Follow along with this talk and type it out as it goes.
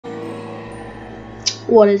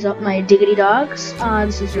What is up, my diggity dogs?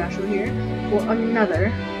 This is Joshua here for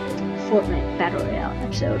another Fortnite Battle Royale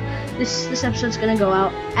episode. This episode's gonna go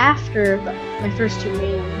out after my first two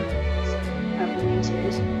main of the main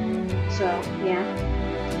series. So yeah.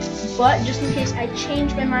 But just in case I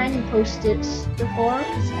change my mind and post it before,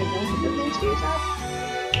 because I don't put the main series out,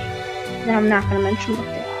 then I'm not gonna mention what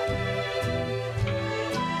they are.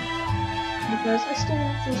 Because I still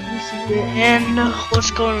want things to be secret. And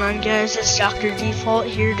what's going on, guys? It's Dr. Default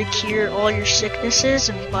here to cure all your sicknesses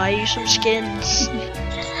and buy you some skins. Doesn't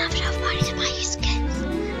have enough money to buy you skins.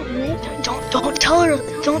 Don't tell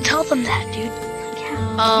them that, dude.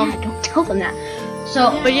 Yeah, don't tell them that.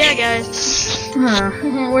 So, but yeah, guys,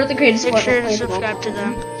 we're the greatest. Make sure to subscribe to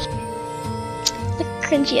them. The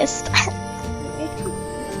cringiest.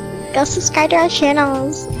 Go subscribe to our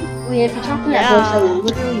channels. Wait, if you talk in that voice, I will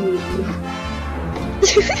literally mute you.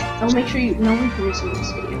 I'll make sure no one can listen to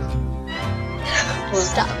this video.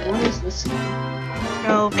 Stop. What is this?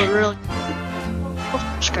 No, but really,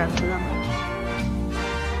 subscribe to them.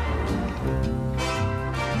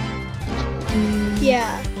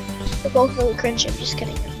 Yeah, they're both really cringy. I'm just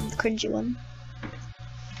kidding. I'm the cringy one.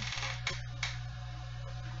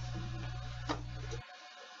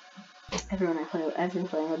 Everyone I've been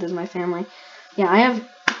playing with is my family. Yeah, I have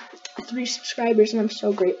 3 subscribers, and I'm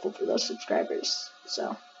so grateful for those subscribers.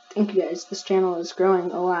 So, thank you guys. This channel is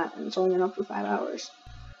growing a lot, and it's only been up for 5 hours.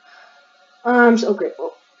 I'm so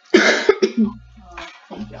grateful.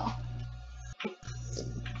 Thank y'all.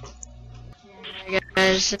 Yeah,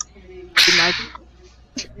 guys,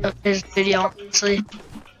 his video, honestly.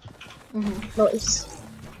 Noise.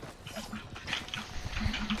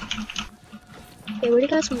 Hey, where do you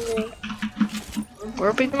guys want to go? Where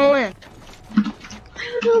are we gonna land?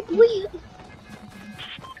 I don't know, wait.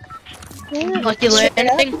 Lucky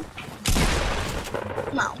landing?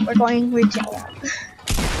 No, we're going retail.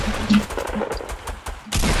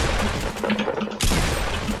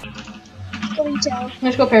 Let's go retail.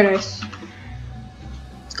 Let's go paradise.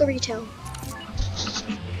 Let's go retail.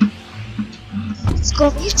 Let's go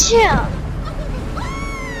retail.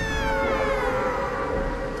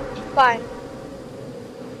 Fine.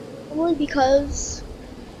 Only because.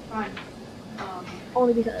 Fine.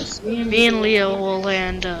 Only because. Me and Leo will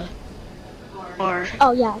land, or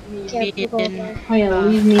Oh yeah. me Can't go and there. Oh yeah,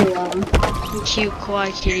 leave me alone.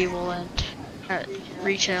 CuteKawaiiKitty will land at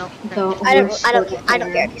retail. So, I don't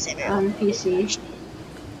care if you say that. on PC.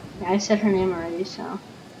 Yeah, I said her name already, so.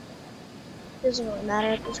 Doesn't really matter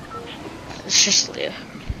at this point. It's just Leo.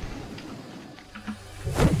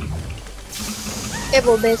 It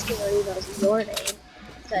will basically knows your name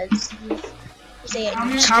because you say it.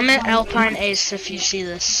 Comment Alpine Ace if you see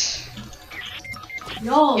this.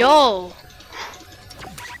 Yo! Yo!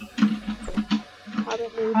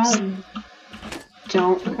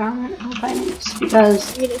 Don't comment on finance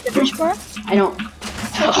because You need to finish for? I don't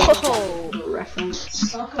Oh!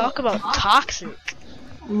 reference. Talk about toxic.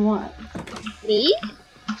 What? Me?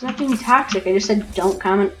 It's not being toxic. I just said don't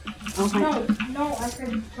comment. On finance. No, I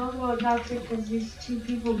said talk about toxic because these 2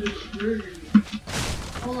 people get murdered.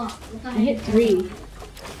 Hold on, what the I hit 3.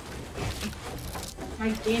 My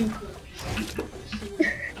game clip.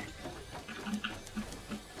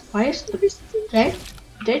 Why is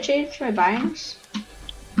did I change my bindings?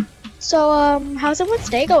 So how's everyone's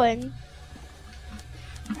day going?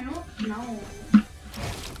 I don't know.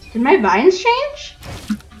 Did my vines change?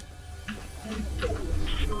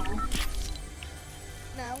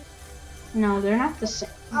 No. No, they're not the same.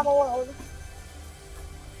 I'm alone.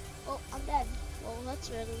 Oh, I'm dead. Well, that's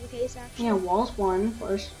really the case actually. Yeah, walls 1, of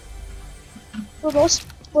course.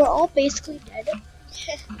 We're all basically dead.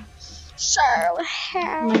 So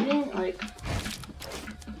Am I getting like?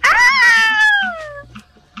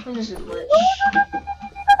 What is it? Glitch?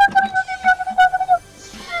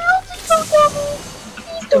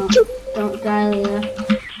 Don't die, Leah.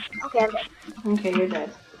 Okay, I'm dead. Okay, you're dead.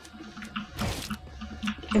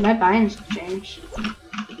 Okay, my binds changed.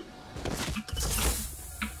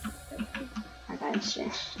 My binds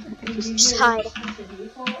changed. Just hide.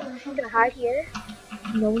 I'm gonna hide here.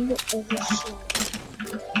 No one will ever see me.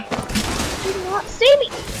 Do not see me!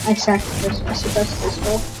 I suppressed this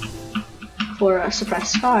goal for a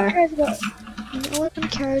suppressed fire. No one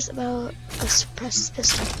cares about a suppressed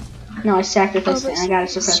pistol. No, I sacrificed it and I got a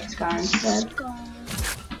suppressed scar instead.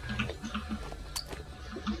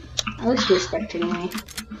 At least you're respecting me.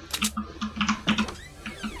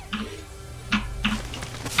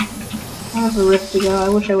 I have a rift to go. I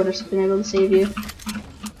wish I would have been able to save you.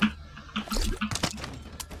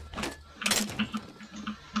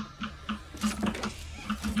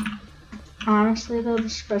 Honestly though, the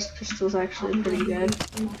suppressed pistol's actually pretty good.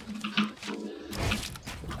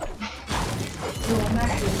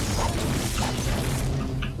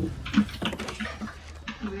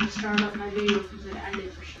 I'm gonna start up my video because I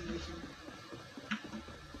ended for some reason.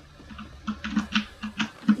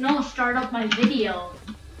 No, start up my video.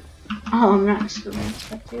 Oh, I'm not a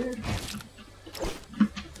spectator.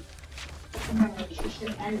 No, it's just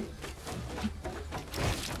an end.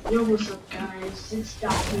 Yo, what's up, guys? It's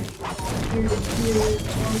Dr. Here to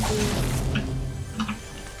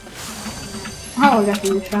Oh, I got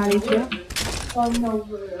the shotty too. Oh no,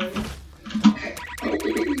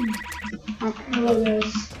 hello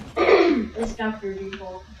guys. It's Dr.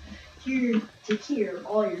 Default here to cure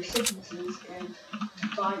all your sicknesses and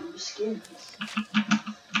buy you skins.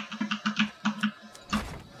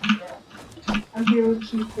 Yeah. I'm here with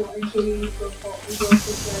CuteKawaiiKitty from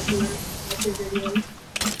the video.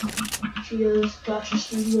 She does Gacha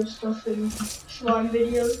Studio stuff and slime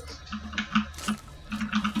videos.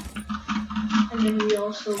 And then we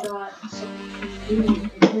also got something new,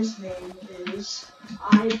 and his name is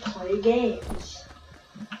I Play Games.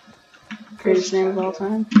 Greatest name of all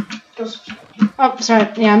time. Go subscribe. Oh, sorry.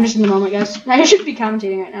 Yeah, I'm just in the moment, guys. I should be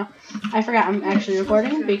commentating right now. I forgot I'm actually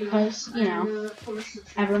recording because, you know,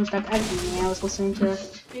 everyone stopped editing me. I was listening to,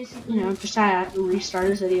 you know, Josiah restart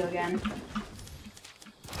his video again.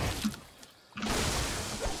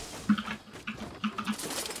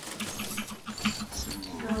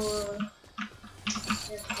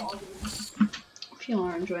 If you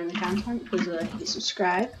are enjoying the content, please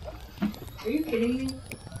subscribe. Are you kidding me?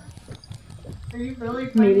 Are you really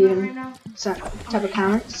Maybe playing that right now? type of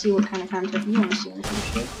comment to see what kind of content you want to see in the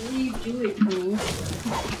future. What are you doing? For me,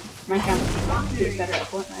 my content is better at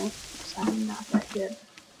Fortnite, so I'm not that good.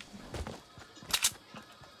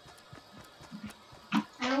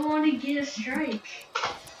 I don't want to get a strike.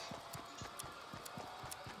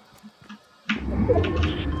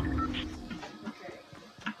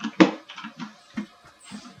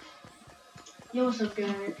 Yo, what's up,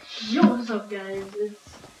 guys?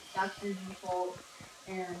 It's Dr. Default,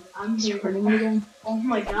 and I'm here. Starting again. Oh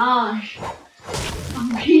my gosh!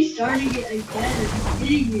 I'm restarting it again. Are you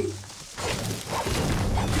kidding me?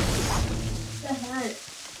 What the heck?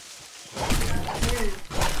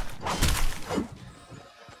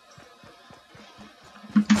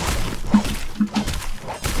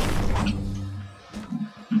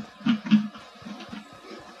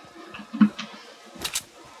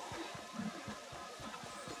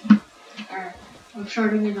 Alright, I'm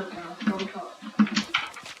starting it up now. Don't talk.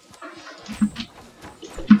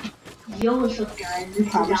 Yo, what's up, guys? This is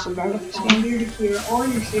Promise Dr. about it. Default. I'm here to cure all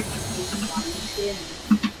your sicknesses and body skin.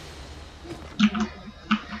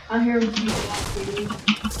 I'm here with CuteKawaiiKitty.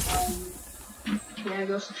 Yeah,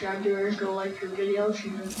 go subscribe to her, go like her videos. She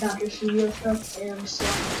does Dr. Studio stuff and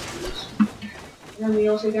slime videos. And then we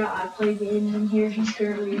also got I Play Games in here. He's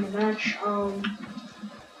currently in a match.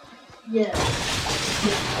 Yeah,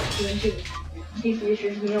 he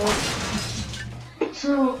features me a lot.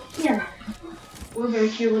 So, yeah, we're back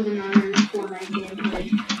here with another Fortnite gameplay.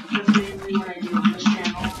 That's mainly what I do on this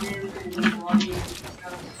channel. I'm going to do vlogging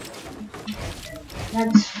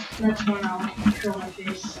because that's when I'll show my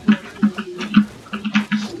face.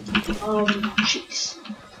 Jeez.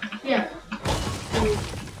 Yeah. So,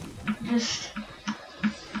 just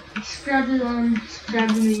subscribe to them, subscribe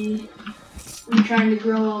to me. I'm trying to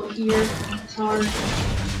grow out here. It's hard.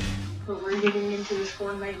 But we're getting into this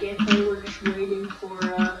Fortnite gameplay. We're just waiting for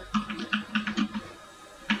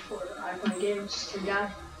I Play Games to die.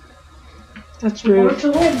 That's Or rude.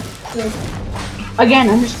 to win. So, Again,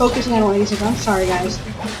 I'm just focusing on what he said. I'm sorry, guys.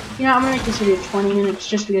 You know, I'm gonna make this video 20 minutes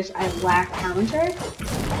just because I lack commentary.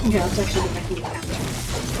 Okay, let's actually get back into commentary.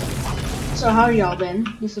 So, how have y'all been?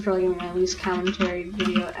 This is probably gonna be my least commentary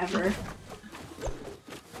video ever.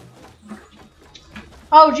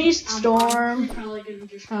 Oh, geez, Storm. probably gonna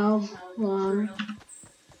just How long?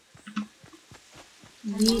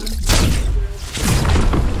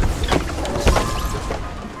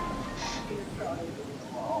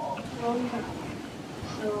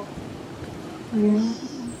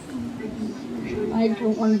 I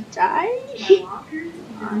don't want to die.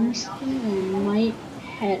 Honestly, I might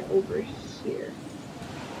head over here.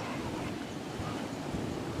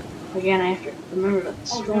 Again, I have to remember about the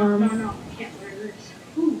storm. No, I can't wear this.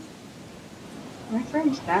 Ooh. My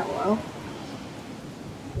frame's that low.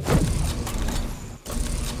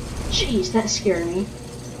 Jeez, that scared me.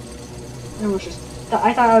 I almost just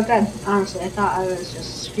I thought I was dead. Honestly, I thought I was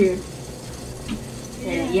just screwed.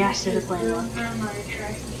 Yes, there's a plane. One time I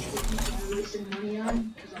tried to skip I wasted money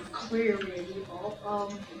on because I'm clearly a default.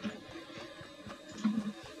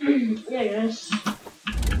 Yeah, guys.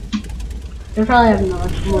 They're probably having the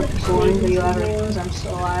most boring video ever because I'm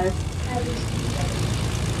still alive.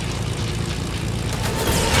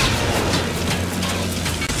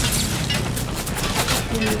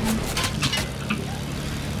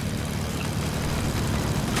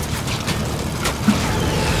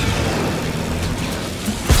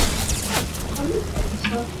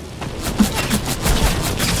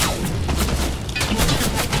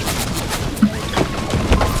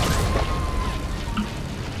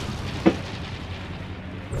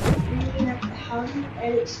 How do you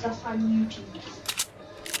edit stuff on YouTube?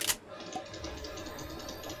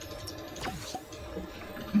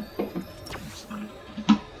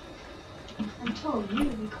 I'm telling you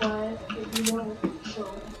to be quiet, but you won't, so.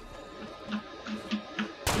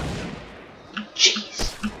 Jeez.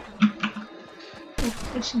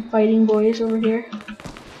 There's some fighting boys over here.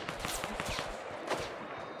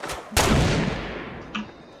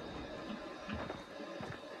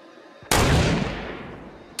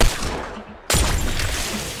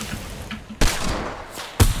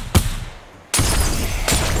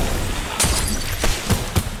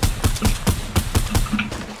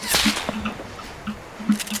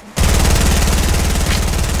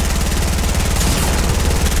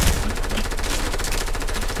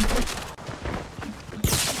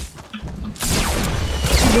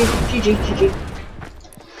 GG.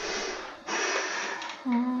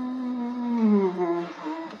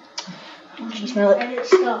 Smell it.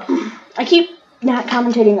 I keep not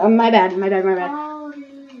commentating. My bad. You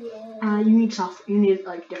need you need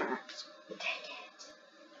like different apps.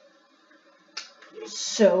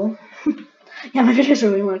 So, yeah, my videos are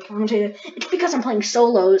really more commentated. It's because I'm playing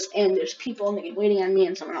solos and there's people waiting on me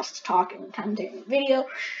and someone else is talking and commentating the video.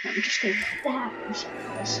 I'm just gonna do that. I'm sorry,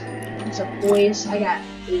 guys. What's up, boys? I got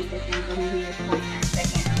 8 different videos. I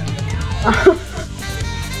can't remember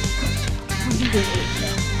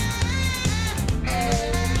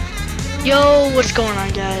now. Yo, what's going on,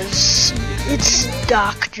 guys? It's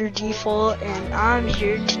Dr. Default, and I'm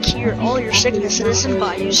here to cure all your sicknesses and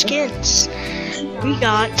buy you skins. We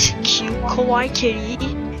got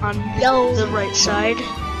CuteKawaiiKitty on the right side,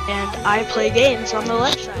 and I play games on the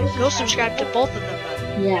left side. Go subscribe to both of them.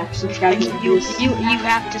 Yeah, subscribe to you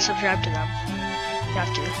have to subscribe to them. You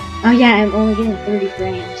have to. Oh yeah, I'm only getting 30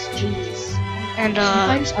 frames. Jeez. And if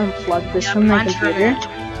I just unplug this from my computer,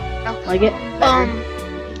 like it.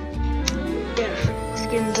 Yeah, let's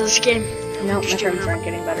get into this game. No, my frames aren't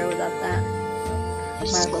getting better without that.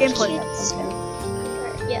 Gameplay.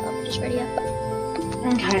 Yeah, I'm just ready up.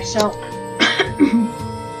 Okay, so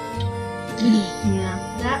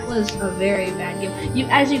yeah, that was a very bad game.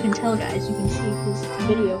 As you can tell, guys, you can see this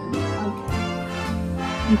video.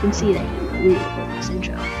 You can see that he really put this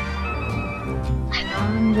intro.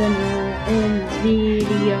 I'm gonna end the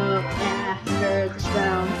video after this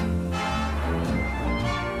round.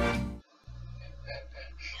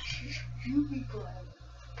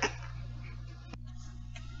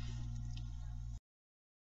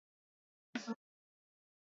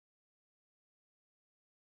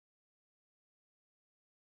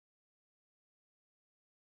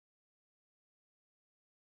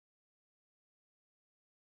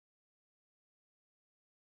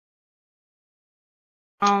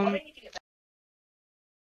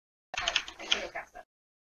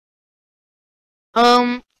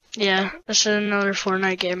 Yeah, this is another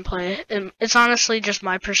Fortnite gameplay. It's honestly just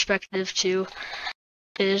my perspective to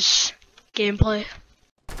his gameplay.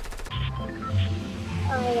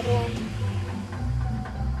 Alright, everyone.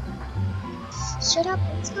 Shut up,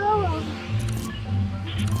 let's go.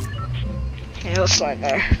 Okay, let's slide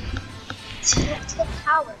there. To the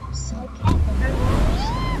towers, okay.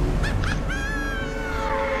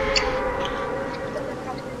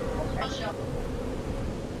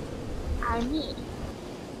 I need.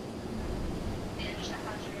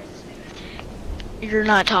 You're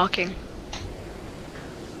not talking.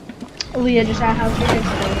 Leah just asked how's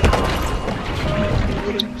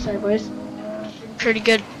your Sorry, boys. Pretty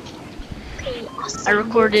good. Okay, awesome. I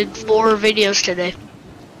recorded 4 videos today.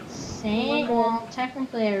 Same. Well,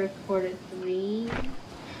 technically I recorded 3.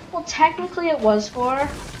 Well, technically it was 4.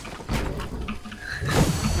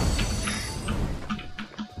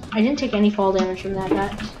 I didn't take any fall damage from that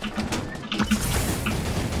guy.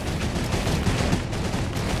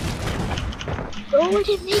 Oh, I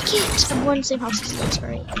didn't make it! I'm going to the same house as you,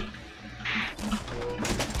 sorry.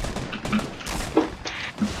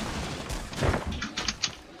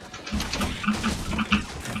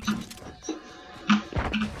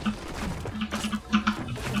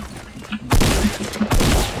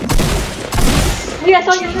 Yeah, I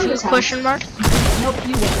thought you were Question mark? Nope,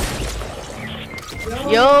 you were.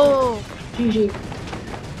 Yo. GG.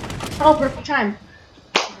 Oh, perfect time.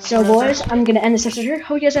 So boys, I'm gonna end this episode here.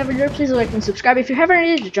 Hope you guys have enjoyed. Please like and subscribe if you haven't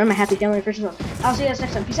already to join my happy family first of all. I'll see you guys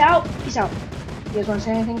next time. Peace out. Peace out. You guys want to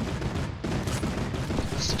say anything?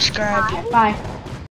 Subscribe. Bye.